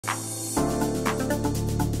To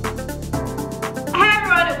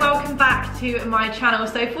my channel.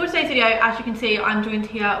 So for today's video, as you can see, I'm joined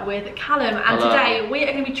here with Callum, and hello. Today we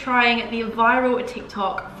are going to be trying the viral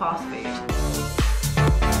TikTok fast food.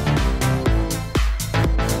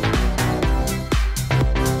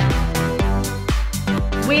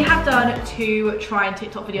 We have done 2 trying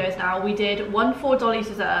TikTok videos now. We did one for Dolly's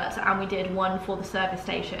desserts and we did one for the service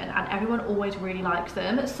station, and everyone always really likes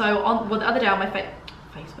them. So on the other day on my Facebook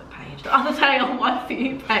page, the other day on my For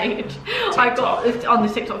You page, TikTok. I got on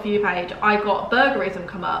the TikTok For You page, I got Burgerism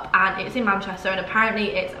come up, and it's in Manchester, and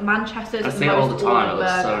apparently it's Manchester's most all the time. It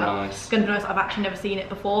looks burger. So nice. It's gonna be honest, I've actually never seen it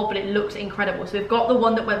before, but it looks incredible. So we've got the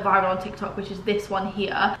one that went viral on TikTok, which is this one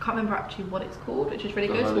here. I can't remember actually what it's called, which is really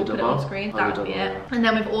good. So we'll put it on screen. That would be it. Yeah. And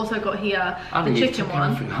then we've also got here the chicken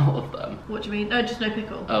one. Out of them. What do you mean? No, just no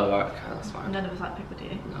pickle. Oh right, okay, that's fine. None of us like pickle, do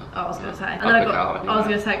you? No. Oh, I was gonna say. And then I got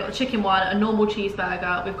the chicken one, a normal cheeseburger.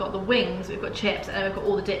 We've got the wings, we've got chips, and then we've got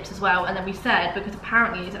all the dips as well. And then we said, because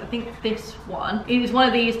apparently I think this one is one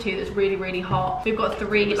of these 2 that's really hot. We've got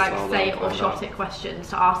 3 like say or shot it questions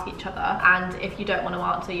to ask each other, and if you don't want to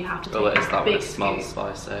answer, you have to take a big scoop.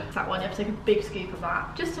 Spicy. It's that one. You have to take a big scoop of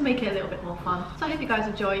that just to make it a little bit more fun. So I hope you guys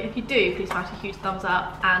enjoy. If you do, please smash a huge thumbs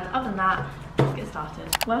up, and other than that, let's get started.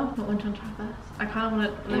 Well, what one do you want to try first? I kind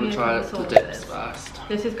of want to try the dips first.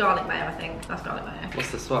 This is garlic mayo, I think. That's garlic mayo. What's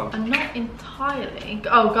this one? I'm not entirely.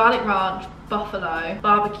 Oh, garlic ranch, buffalo,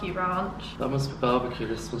 barbecue ranch. That must be barbecue.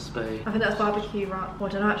 This must be. I think that's barbecue ranch. Well,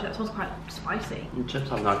 I don't know actually. That smells quite spicy. And chips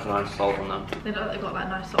have nice salt on them. They've got like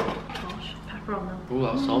nice salt, gosh, pepper on them. Oh,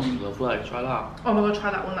 that sauce is lovely. Try that. Oh my god,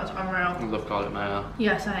 try that one. That's unreal. I love garlic mayo.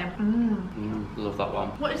 Yeah, same. Love that one.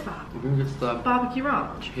 What is that? I think it's the barbecue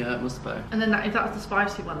ranch. Yeah, it must be. And then if that's the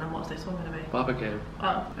spicy one, then what's this one going to be? Barbecue.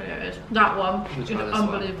 Oh, okay, it is. That one is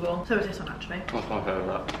unbelievable. So is this one actually. That's my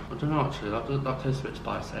favourite. I don't know actually. That tastes a bit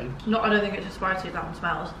spicy. No, I don't think it's as spicy as that one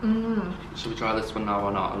smells. Should we try this one now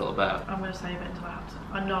or not? A little bit. I'm going to save it until I have to.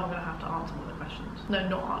 I know I'm going to have to answer all the questions. No,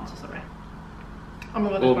 not answer. Sorry. Oh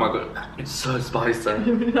my god, it's so spicy.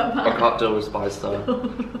 I can't deal with spice though.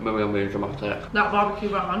 Maybe I'm being dramatic. That barbecue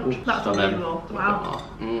ranch, that's unbelievable. Wow.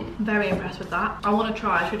 Very impressed with that. I want to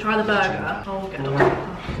try. Should we try the burger? Oh, we'll get the one.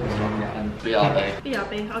 BRB.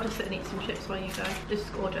 BRB. I'll just sit and eat some chips while you go. This is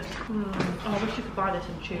gorgeous. Oh, I wish you could buy this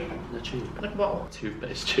in tube. The tube? Like what?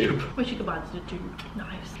 Tube-based tube. Wish you could buy this in a tube.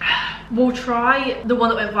 Nice. We'll try the one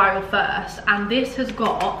that went viral first, and this has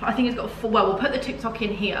got, I think it's got, well, we'll put the TikTok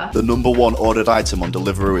in here. The #1 ordered item on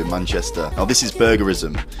Deliveroo in Manchester. Now this is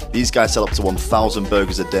Burgerism. These guys sell up to 1,000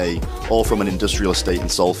 burgers a day, all from an industrial estate in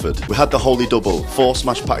Salford. We had the holy double, 4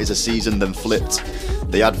 smashed patties a season, then flipped.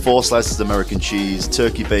 They add 4 slices of American cheese,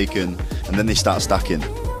 turkey bacon, and then they start stacking.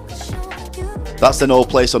 That's then all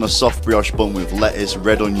placed on a soft brioche bun with lettuce,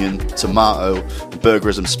 red onion, tomato, and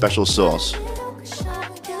Burgerism special sauce.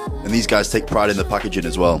 And these guys take pride in the packaging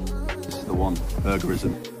as well. This is the one,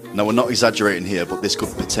 Burgerism. Now we're not exaggerating here, but this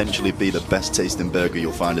could potentially be the best tasting burger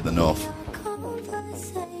you'll find in the north.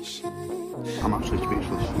 I'm actually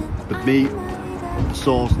speechless. The meat, the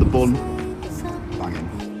sauce, the bun, banging.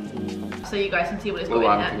 So you guys can see what it's got in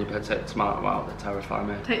there. Can you take the tomato out? They terrify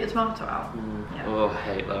me. Take the tomato out? Yeah. Oh, I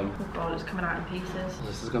hate them. Oh god, it's coming out in pieces.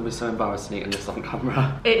 This is going to be so embarrassing eating this on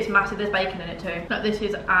camera. It's massive. There's bacon in it too. Like, this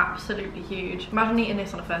is absolutely huge. Imagine eating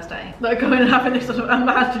this on a first day. Like going and having this on a,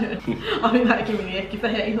 imagine. I think that'd give me the ick if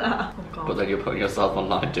I ate that. Oh god. But then you're putting yourself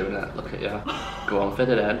online doing it. Look at you. Go on, fit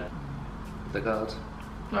it in. The god.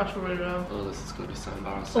 That's really real. Oh, this is going to be so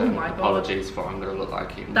embarrassing. Oh my god. Apologies for what I'm going to look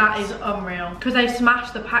like eating that this. Is unreal. Because they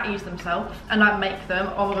smash the patties themselves and like make them.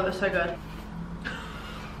 Oh my god, they're so good.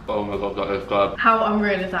 Oh my god, that is good. How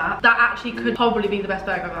unreal is that? That actually could probably be the best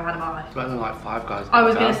burger I've ever had in my life. It's better than like Five Guys. I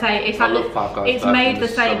was going to say, it's like, I love Five Guys. It's made the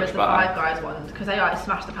same as the Five Guys ones, because they like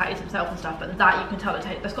smash the patties themselves and stuff, but that you can tell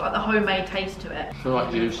it's got like the homemade taste to it. I feel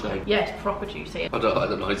like juicy. Yeah, it's proper juicy. I don't like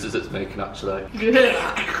the noises it's making actually. You hear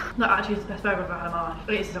that? That actually is the best burger I've ever had in my life.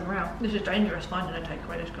 This is unreal. This is dangerous finding a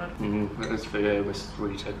takeaway this good. It is for you, this is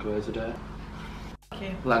 3 takeaways a day. Thank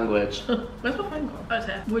you. Language. Where's my phone gone? Oh, it's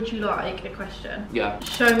here. Would you like a question? Yeah.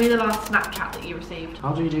 Show me the last Snapchat that you received.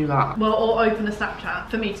 How do you do that? Well, or open the Snapchat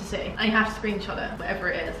for me to see. And you have to screenshot it, whatever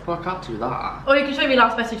it is. Well, I can't do that. Or you can show me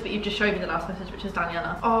last message, but you've just showed me the last message, which is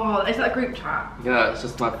Daniela. Oh, is that a group chat? Yeah, it's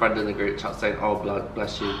just my friend in the group chat saying, oh,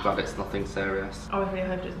 bless you, glad it's nothing serious. I really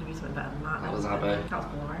hoped it was going to be something better than that. That was Abby. That was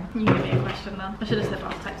boring. You give me a question then. I should have said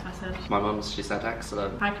last text message. My mum, she said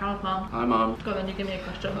excellent. Hi, Carol's mum. Hi, mum. Go on then, you give me a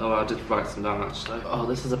question. Oh, I did write some down actually. Oh,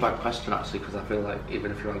 this is a bad question actually, because I feel like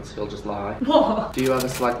even if you answer, you'll just lie. What? Do you ever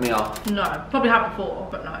slag me off? No. Probably have before,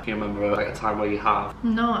 but no. Do you remember like a time where you have?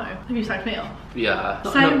 No. Have you slagged me off? Yeah.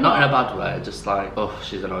 Same Not in a what? bad way, just like, oh,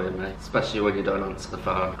 she's annoying me. Especially when you don't answer the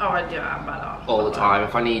phone. Oh, I do. I'm bad. All the time.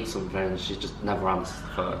 If I need something, she just never answers the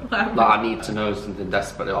phone. Like, I need to know something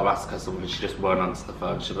desperately, or ask her something, she just won't answer the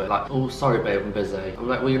phone. She'll be like, oh, sorry babe, I'm busy. I'm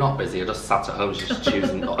like, well, you're not busy, you're just sat at home. She's just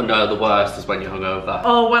choosing. No, the worst is when you're hungover.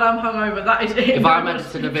 Oh, when I'm hungover, that is it. If I'm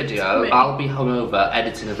editing a video, I'll be hungover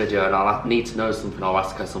editing a video, and I'll need to know something, or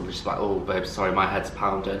ask her something. She's like, oh babe, sorry, my head's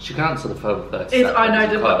pounding. She can answer the phone for 30 seconds. I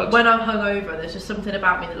know that when I'm hungover, there's just something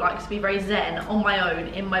about me that likes to be very zen, on my own,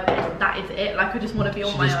 in my bed. That is it. Like, I just want to be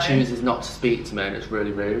on my own. She just chooses not to speak to me, and it's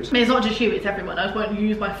really rude. I mean, it's not just you, it's everyone. I just won't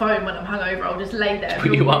use my phone when I'm hungover. I'll just lay there.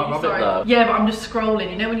 You are of it though. Yeah, but I'm just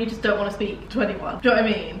scrolling. You know when you just don't want to speak to anyone. Do you know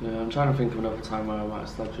what I mean? Yeah, I'm trying to think of another time where I might have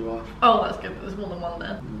slagged you off. Oh, that's good. There's more than one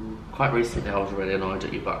then. Quite recently, I was really annoyed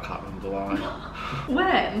at you, but I can't remember why.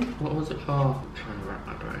 When? What was it for? I'm trying to wrap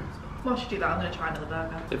my brains. Well, I should do that. I'm going to try another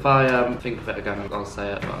burger. If I think of it again, I'll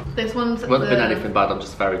say it. But This one's. it won't have been anything bad. I'm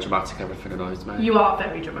just very dramatic. Everything annoys me. You are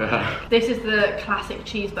very dramatic. Yeah. This is the classic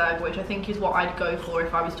cheeseburger, which I think is what I'd go for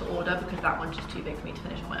if I was to order, because that one's just too big for me to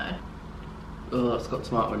finish on my own. Oh, it's got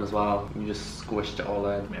tomato in as well. You just squished it all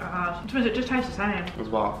in. Yeah, it just tastes the same. As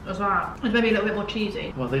well. As that. It's maybe a little bit more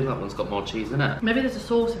cheesy. Well, I think that one's got more cheese in it. Maybe there's a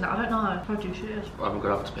sauce in that. I don't know. How juicy it is. I'm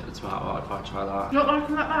gonna have to pick the tomato out if I try that. You not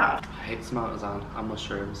liking that bad? I hate tomatoes and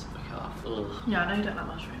mushrooms. Pick it off. Ugh. Yeah, I know you don't like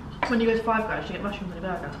mushrooms. When you go to Five Guys, you get mushrooms in your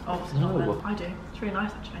burger. Oh, obviously No. not then. I do. It's really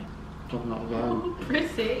nice actually. I'm not alone.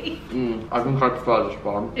 Pretty. I think I prefer this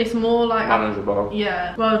one. It's more like Manageable.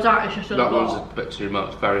 Yeah. Well, that is just a That lot. one's a bit too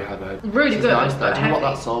much. Very heavy. Really This good, is nice though. but Do you know what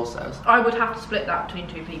heavy. that sauce is? I would have to split that between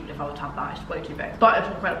two people if I were to have that. It's way too big. But it's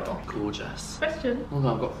incredible. Gorgeous. Question. Oh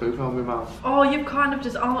no, I've got food around my mouth. Oh, you've kind of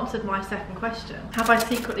just answered my second question. Have I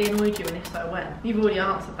secretly annoyed you, and if so, when? You've already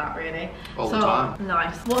answered that, really. All the time.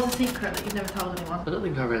 Nice. What's a secret that you've never told anyone? I don't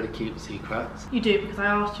think I really keep secrets. You do, because I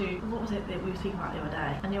asked you, what was it that we were speaking about the other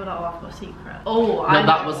day? And you were like, oh, I've got a secret. Oh, I No, know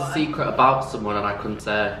that was what. a secret about someone and I couldn't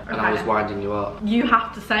say, and I was Okay. winding you up. You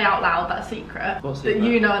have to say out loud that secret. What That secret?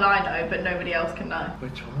 you know and I know, but nobody else can know.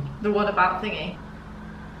 Which one? The one about thingy.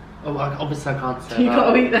 Oh, obviously I can't say You that.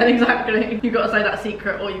 gotta eat then, exactly. You gotta say that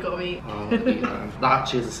secret, or you gotta eat. Oh, that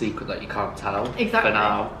actually is a secret that you can't tell. Exactly. For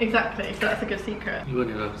now. Exactly. So that's a good secret. You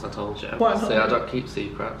wouldn't know because I told you. Why not? See, I don't keep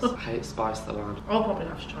secrets. I hate spice though, man. I'll probably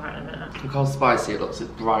have to try it in a minute. Look how spicy it looks.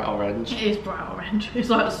 It's bright orange. It is bright orange.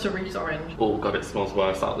 It's like a cerise orange. Oh god, it smells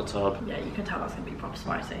worse out of the tub. Yeah, you can tell that's gonna be proper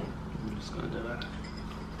spicy. I'm just gonna do it.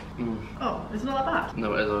 Oh, it's not that bad.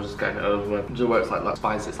 No, it is. I was just getting it over with. Do you know where it's like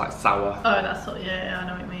spicy? It's like sour. Oh, that's sort. Yeah, I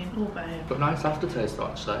know what you mean. Oh, babe. But nice aftertaste though,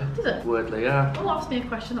 actually. Does it? Weirdly, yeah. Oh, ask me a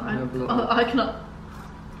question that Yeah, but- I cannot.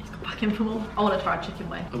 He's got back in for more. I want to try chicken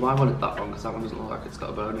wing. And I wanted that one because that one doesn't look like it's got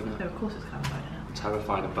a bone in it. No, of course it's kind of bone in it. I'm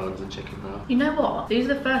terrified of bones in chicken though. You know what? These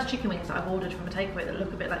are the first chicken wings that I've ordered from a takeaway that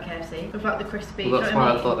look a bit like KFC. With like the crispy. Well, that's do you know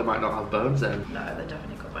why what I thought they might not have bones in. No, they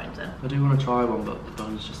definitely got bones in. I do want to try one, but the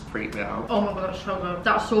bones just freak me out. Oh my god, that's so good.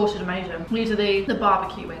 That sauce is amazing. These are the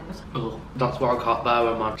barbecue wings. Oh, that's what I got there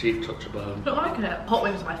when my teeth touch a bone. I don't like it. Hot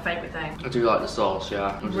wings are my favourite thing. I do like the sauce,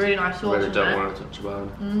 yeah. I just Really nice sauce, really isn't don't it? want to touch a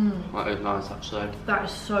bone. That is nice actually. That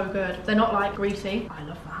is so good. They're not like greasy. I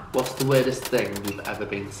love that. What's the weirdest thing you've ever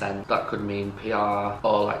been sent? That could mean PR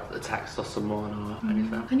or like a text or someone or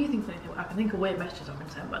anything. Can you think of anything? I can think of weird messages I've been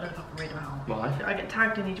sent, but I don't know if I can read them out. Why? I get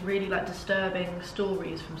tagged in these really like disturbing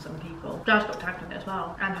stories from some people. Dad's got tagged in it as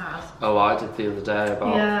well, and has. Oh, I did the other day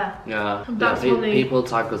about... Yeah. Yeah. That's funny. People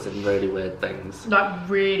tag us in really weird things. Like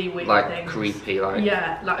really weird Like things. creepy, like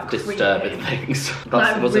Yeah, like disturbing creepy. things.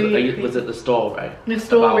 Like was really it the story? The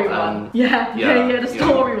story About, one. Yeah, the yeah.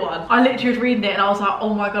 story one. I literally was reading it and I was like,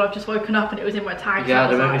 oh my god, I've just woken up and it was in my tags. Yeah,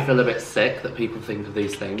 and they I make was me feel a bit sick that people think of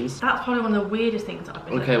these things. That's probably one of the weirdest things that I've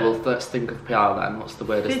been Okay, sent. well let's think of PR then. What's the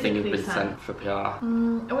weirdest thing you've been Physically sent for PR? I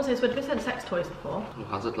wouldn't say it's weird. I've been sent sex toys before. Oh,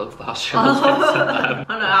 Hazard loves that shit. Yeah,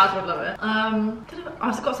 I know, I would love it.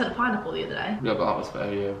 I got sent a pineapple the other day. but that was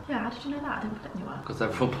for you. Yeah, how did you know that? I didn't put it anywhere. Because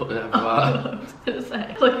everyone put it everywhere. I was gonna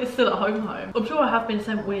say, like it's still at home. I'm sure I have been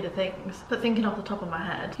sent weirder things, but thinking off the top of my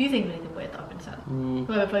head, do you think of anything weird that I've been sent?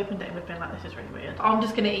 Whoever opened it and we've been like, this is really weird. I'm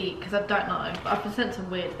just gonna eat because I don't know, but I've been sent some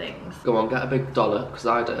weird things. Go on, get a big dollop, because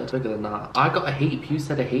I did. Bigger than that. I got a heap, you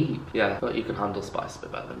said a heap. Yeah, but you can handle spice a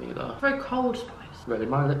bit better than me though. Very cold spice. Really,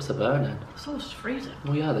 my lips are burning. The sauce is freezing.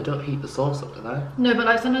 Well, yeah, they don't heat the sauce up, do they? No, but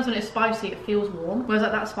like sometimes when it's spicy, it feels warm. Whereas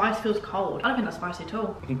like that spice feels cold. I don't think that's spicy at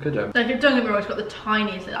all. You could do. Like, don't get me wrong, it's got the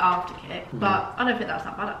tiniest after kick, but I don't think that's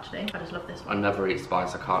that bad actually. I just love this one. I never eat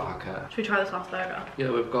spice, I can't hack it. Should we try this last burger?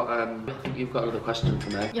 Yeah, we've got, I think you've got another question for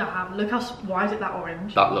me. Yeah, I have. Look how, why is it that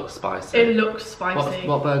orange? That looks spicy. It looks spicy.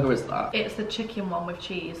 What burger is that? It's the chicken one with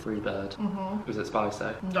cheese. Freebird. Is it spicy?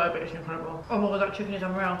 No, but it's incredible. Oh my god, that chicken is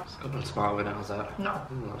unreal. It's got no tomato in it, has it? No.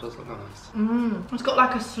 That does look nice. It's got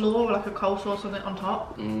like a slaw, like a coleslaw something on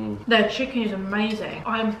top. Their chicken is amazing.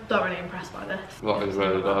 I'm thoroughly impressed by this. That is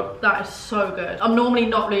really good. That is so good. I'm normally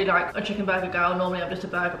not really like a chicken burger girl. Normally I'm just a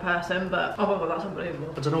burger person, but oh my god, that's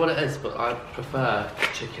unbelievable. I don't know what it is, but I prefer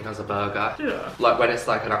chicken as a burger. Yeah. Like when it's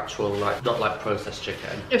like an actual, like, not like processed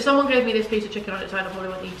chicken. If someone gave me this piece of chicken on its own, I probably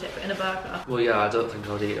wouldn't eat it, but in a burger. Well, yeah, I don't think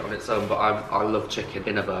I'd eat it on its own, but I love chicken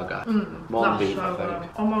in a burger. More than beef, I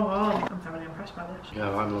think. Oh my god, I'm thoroughly impressed by this. Yeah,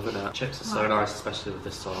 I'm loving it. Chips are so nice, especially with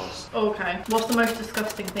this sauce. Okay, what's the most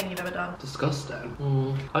disgusting thing you've ever done?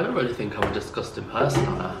 Disgusting? I don't really think I'm a disgusting person.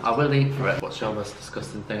 I will eat for it. What's your most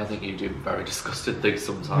disgusting thing? I think you do very disgusting things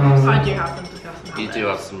sometimes. I do have some disgusting habits. You do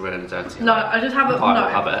have some really dirty No, I just have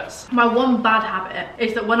habits. My one bad habit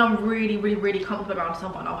is that when I'm really comfortable around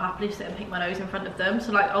someone, I'll happily sit and pick my nose in front of them.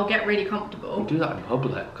 So like, I'll get really comfortable. You do that in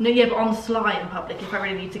public. No, yeah, but on the sly in public if I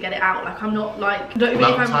really need to get it out. Like, I'm not like...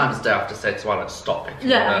 Times do I have to say to Alex, stop picking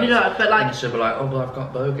your nose. You know, but like... And she'll be like, oh, well, I've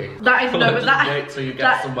got bogey. That is... No, but that... Wait till you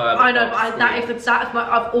get somewhere. I know, but that's my...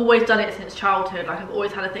 I've always done it since childhood. Like, I've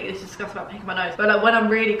always had a thing that's disgusting about picking my nose. But like, when I'm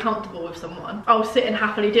really comfortable with someone, I'll sit and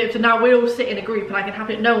happily do it. So now we all sit in a group and I can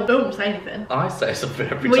happily... No one will say anything. I say something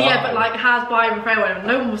every time. Well, yeah, but like, Has, By, and Fairway,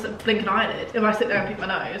 no one will blink an eyelid if I sit there and pick my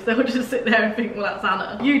nose. They'll just sit there and think, well, that's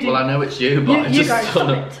Anna. You do. Well, I know it's you, but you guys stop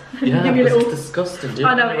it. Yeah, Give me a little... it's disgusting, dude.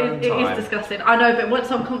 I know, it is disgusting. I know, but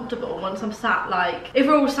once I'm comfortable, once I'm sat, like, if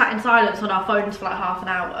we're all sat in silence on our phones for like half an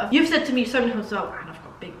hour, you've said to me so many times, oh, Anne, I've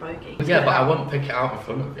got a big bogey. Yeah, but I wouldn't pick it out in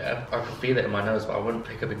front of you. I could feel it in my nose, but I wouldn't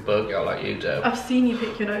pick a big bogey out like you do. I've seen you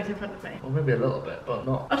pick your nose in front of me. Well, maybe a little bit, but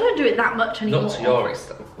not. I don't do it that much anymore. Not to your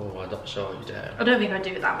extent. Oh, I'm not sure you do. I don't think I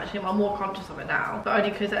do it that much anymore. I'm more conscious of it now, but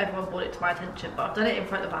only because everyone brought it to my attention. But I've done it in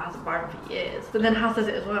front of Has and Byron for years. But then Has does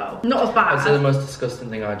it as well. Not as bad. I'd say the most disgusting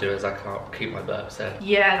thing I do is I can't keep my burps in.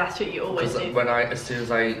 Yeah, that's what you always do. As soon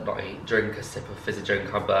as I drink a sip of fizzy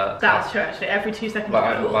drink, I burp. That's true, actually. Every 2 seconds.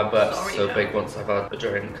 But my burp's so big once I've had a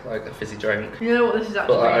drink, like a fizzy drink. You know what this is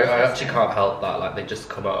actually? But I actually can't help that. Like, they just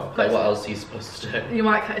come up. Like, what else are you supposed to do? You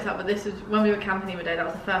might cut this out, but this is when we were camping the other day. That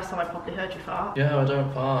was the first time I probably heard you fart. Yeah, I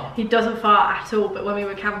don't fart. He doesn't fart at all. But when we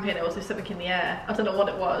were camping, there was something in the air. I don't know what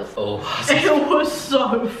it was. Oh, it was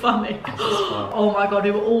so funny. Oh my god,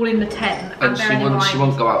 we were all in the tent. And she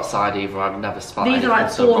won't go outside either. I've never farted. These are like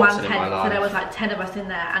 4-man tents, so there was like 10 of us in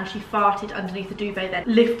there, and she farted underneath the duvet, then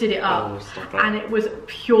lifted it up, and it was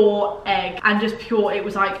pure egg and just pure. It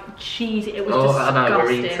was like cheesy. It was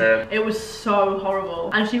disgusting. It was so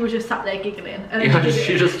horrible, and she was just sat there giggling. And yeah,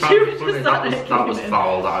 she just that was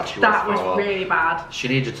foul. That was really bad. She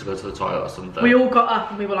needed to go to the toilet or something. We all got up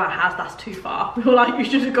and we were like, Has, that's too far. We were like, you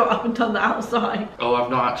should have got up and done that outside. Oh, I've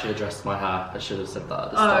not actually addressed my hair. I should have said that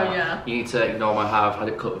at the start. Oh yeah. You need to ignore my hair. I've had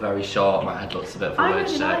it cut very short. My head looks a bit of a weird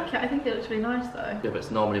shape. I really like it. I think it looks really nice though. Yeah, but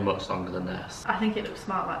it's normally much longer than this. I think it looks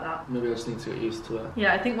smart like that. Maybe I just need to get used to it.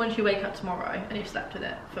 Yeah, I think once you wake up tomorrow and you've slept with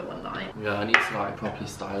it for one night. Yeah, I need to like properly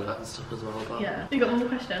style it and stuff as well. But... Yeah. You got one more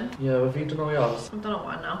question? Yeah, have you done all yours? I've done all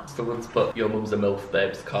mine now. Still want to put your mum's a MILF,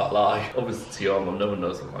 babes, can't lie. Obviously to your mum, no one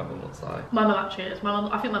knows what my mum looks like. My mum actually is.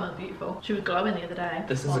 I think my mum's beautiful. She was glowing the other day.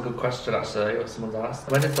 This is a good question actually, what someone's asked.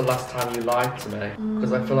 When is the last time you lied to me?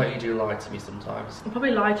 Because I feel like you do lie to me sometimes. I'll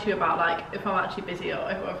probably lie to you about like if I'm actually busy or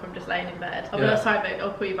if I'm just laying in bed. I'll be like, sorry babe,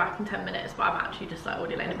 I'll call you back in 10 minutes, but I'm actually just like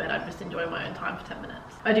already laying in bed. I'm just enjoying my own time for 10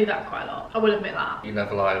 minutes. I do that quite a lot. I will admit that. You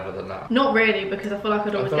never lie other than that? Not really, because I feel like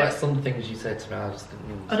I'd always like some things you say to me, I just think...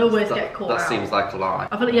 I'd always get caught out. That seems like a lie.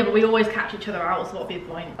 I feel like, yeah, but we always catch each other out, so what would be the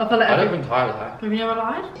point? I feel like... I don't think I lie. Have you never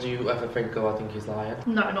lied? Do you ever think, oh, I think he's lying?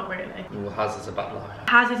 No, not really. Well, Has is a bad liar.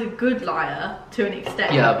 Has is a good liar to an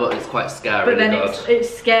extent. Yeah, but it's quite scary. But then it's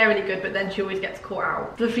scarily good, but then she always gets caught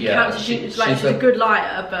out. So she's a good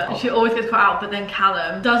liar, but she always gets caught out. But then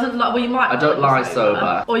Callum doesn't lie. Well, you might. I don't lie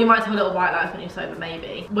sober. Or you might tell little white lies when you're sober,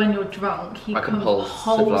 maybe. When you're drunk, he completely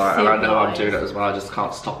compulsive lie, and I know I'm doing it as well, I just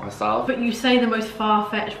can't stop myself. But you say the most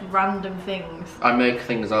far-fetched random things. I make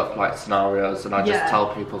things up, like scenarios, and I just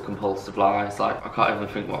tell people compulsive lies. Like, I can't even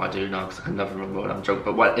think what I do now because I can never remember when I'm drunk,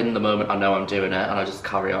 but when in the moment I know I'm doing it and I just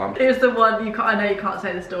carry on. It was the one, I know you can't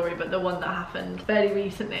say the story, but the one that happened fairly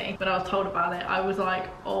recently when I was told about it, I was like,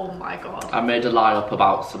 oh my god. I made a lie up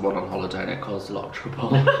about someone on holiday and it caused a lot of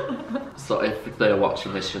trouble. So if they're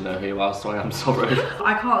watching this, you know who you are, so I am sorry.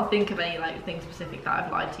 I can't think of any like thing specific that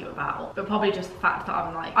I've lied to you about, but probably just the fact that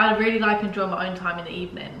I'm like, I really like enjoying my own time in the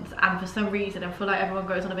evenings, and for some reason I feel like everyone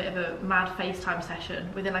goes on a bit of a mad FaceTime session.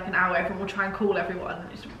 Within like an hour everyone will try and call everyone.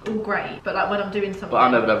 It's all great, but like when I'm doing something. But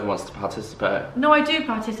I know never wants to participate. No, I do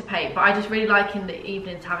participate, but I just really like in the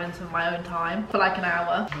evenings having some of my own time for like an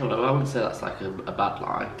hour. I don't know, I wouldn't say that's like a bad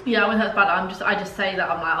lie. Yeah, I wouldn't say that's bad. I just say that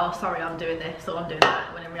I'm like, oh sorry, I'm doing this or I'm doing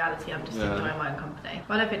that, when in reality I'm just enjoying my own company.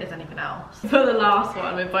 But I don't think there's anything else. For the last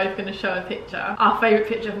one, we're both going to show a picture, our favourite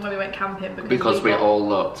picture from when we went camping, because we all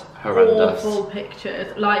looked horrendous. Awful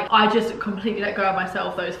pictures. Like, I just completely let go of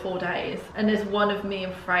myself those 4 days, and there's one of me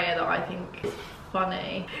and Freya that I think is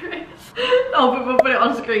funny. We'll put it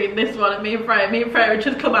on screen. This one, me and Freya had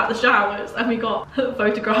just come out the showers and we got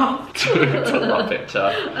photographed. Took my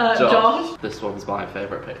picture. Josh. This one's my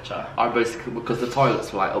favourite picture. I basically, because the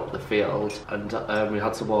toilets were like up the field, and we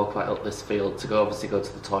had to walk like up this field to go to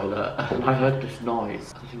the toilet, and I heard this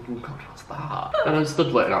noise. I'm thinking, God, what's that? And I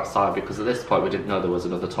stood waiting outside because at this point we didn't know there was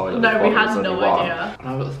another toilet. No, we had no idea. And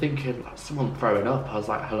I was thinking, like, someone throwing up. I was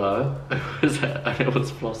like, hello? Who is it? And it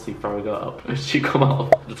was Flossie throwing up. And she come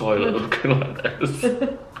out of the toilet looking like this.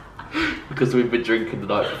 Because we've been drinking the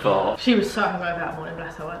night before. She was so hungover that morning,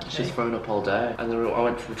 bless her, wasn't she? She's thrown up all day. And then I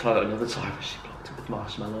went to the toilet another time and she blocked it with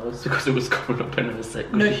marshmallows because it was coming up in her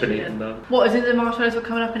sick. No, she didn't. Them. What, is it the marshmallows were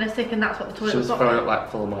coming up in her sick and that's what the toilet was? She was throwing up like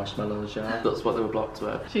full marshmallows, yeah. That's what they were blocked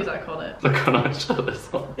with. She's iconic. Look, can I show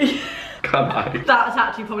this one? Can I? That's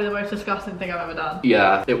actually probably the most disgusting thing I've ever done.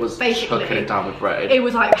 Yeah, it was basically chucking it down with bread. It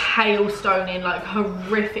was like hailstoning, like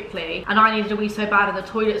horrifically, and I needed a wee so bad, and the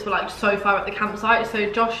toilets were like so far at the campsite.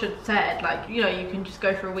 So Josh had said, like, you know, you can just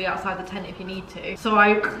go for a wee outside the tent if you need to. So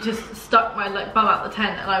I just stuck my like bum out the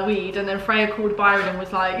tent and I weed, and then Freya called Byron and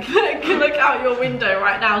was like, look out your window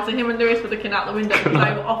right now. So him and Lewis were looking out the window because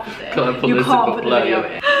they were opposite. You can't put the video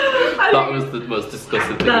in. That was the most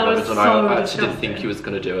disgusting thing I've ever done. I actually didn't think he was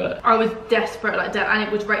going to do it. I was desperate, like, and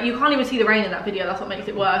it was you can't even see the rain in that video. That's what makes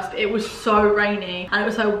it worse. But it was so rainy and it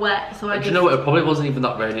was so wet. So do you know what? It probably wasn't even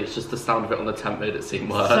that rainy. It's just the sound of it on the tent made it seem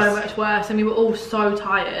worse. So much worse, and we were all so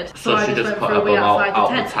tired. So I just went for a wee outside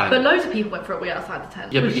the tent. But loads of people went for a wee outside the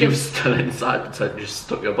tent. Yeah, but you were still inside the tent. You just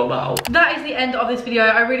stuck your bum out. That is the end of this video.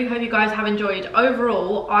 I really hope you guys have enjoyed.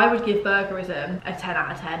 Overall, I would give Burgerism a 10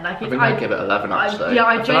 out of 10. Like, I think I'd give it 11 actually.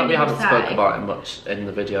 I feel like we haven't spoken about it much in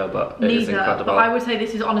the video, but it is incredible. But I would say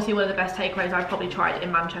this is honestly one of the best takeaways I've probably tried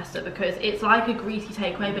in Manchester, because it's like a greasy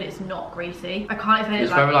takeaway, but it's not greasy. I can't explain it.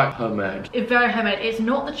 It's very like homemade. It's very homemade. It's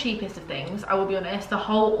not the cheapest of things, I will be honest. The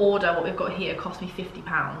whole order, what we've got here, cost me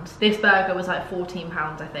 £50. This burger was like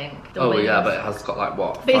 £14, I think. Yeah, but it has got like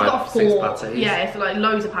what? But it's got 6 patties. Yeah, it's like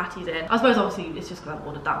loads of patties in. I suppose obviously it's just because I've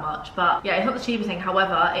ordered that much, but yeah, it's not the cheapest thing.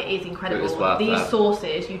 However, it is incredible. It is worth These it.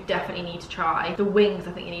 Sauces you definitely need to try. The wings,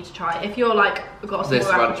 I think you need to try. If you're like got a smaller this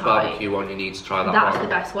ranch appetite, barbecue one, you need to try that. That's the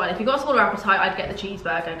best one. If you've got a smaller appetite, I'd get the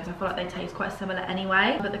cheeseburger because I feel like they taste quite similar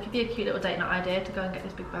anyway. But there could be a cute little date night idea to go and get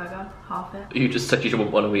this big burger, half it. You just said you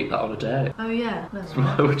didn't want to eat that on a date. Oh yeah.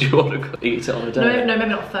 Why would you want to eat it on a date? No, maybe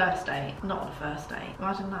not first date. Not on a first date.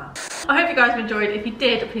 Imagine that. I hope you guys have enjoyed. If you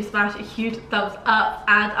did, please smash a huge thumbs up.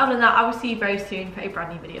 And other than that, I will see you very soon for a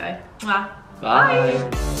brand new video. Mwah.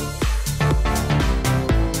 Bye.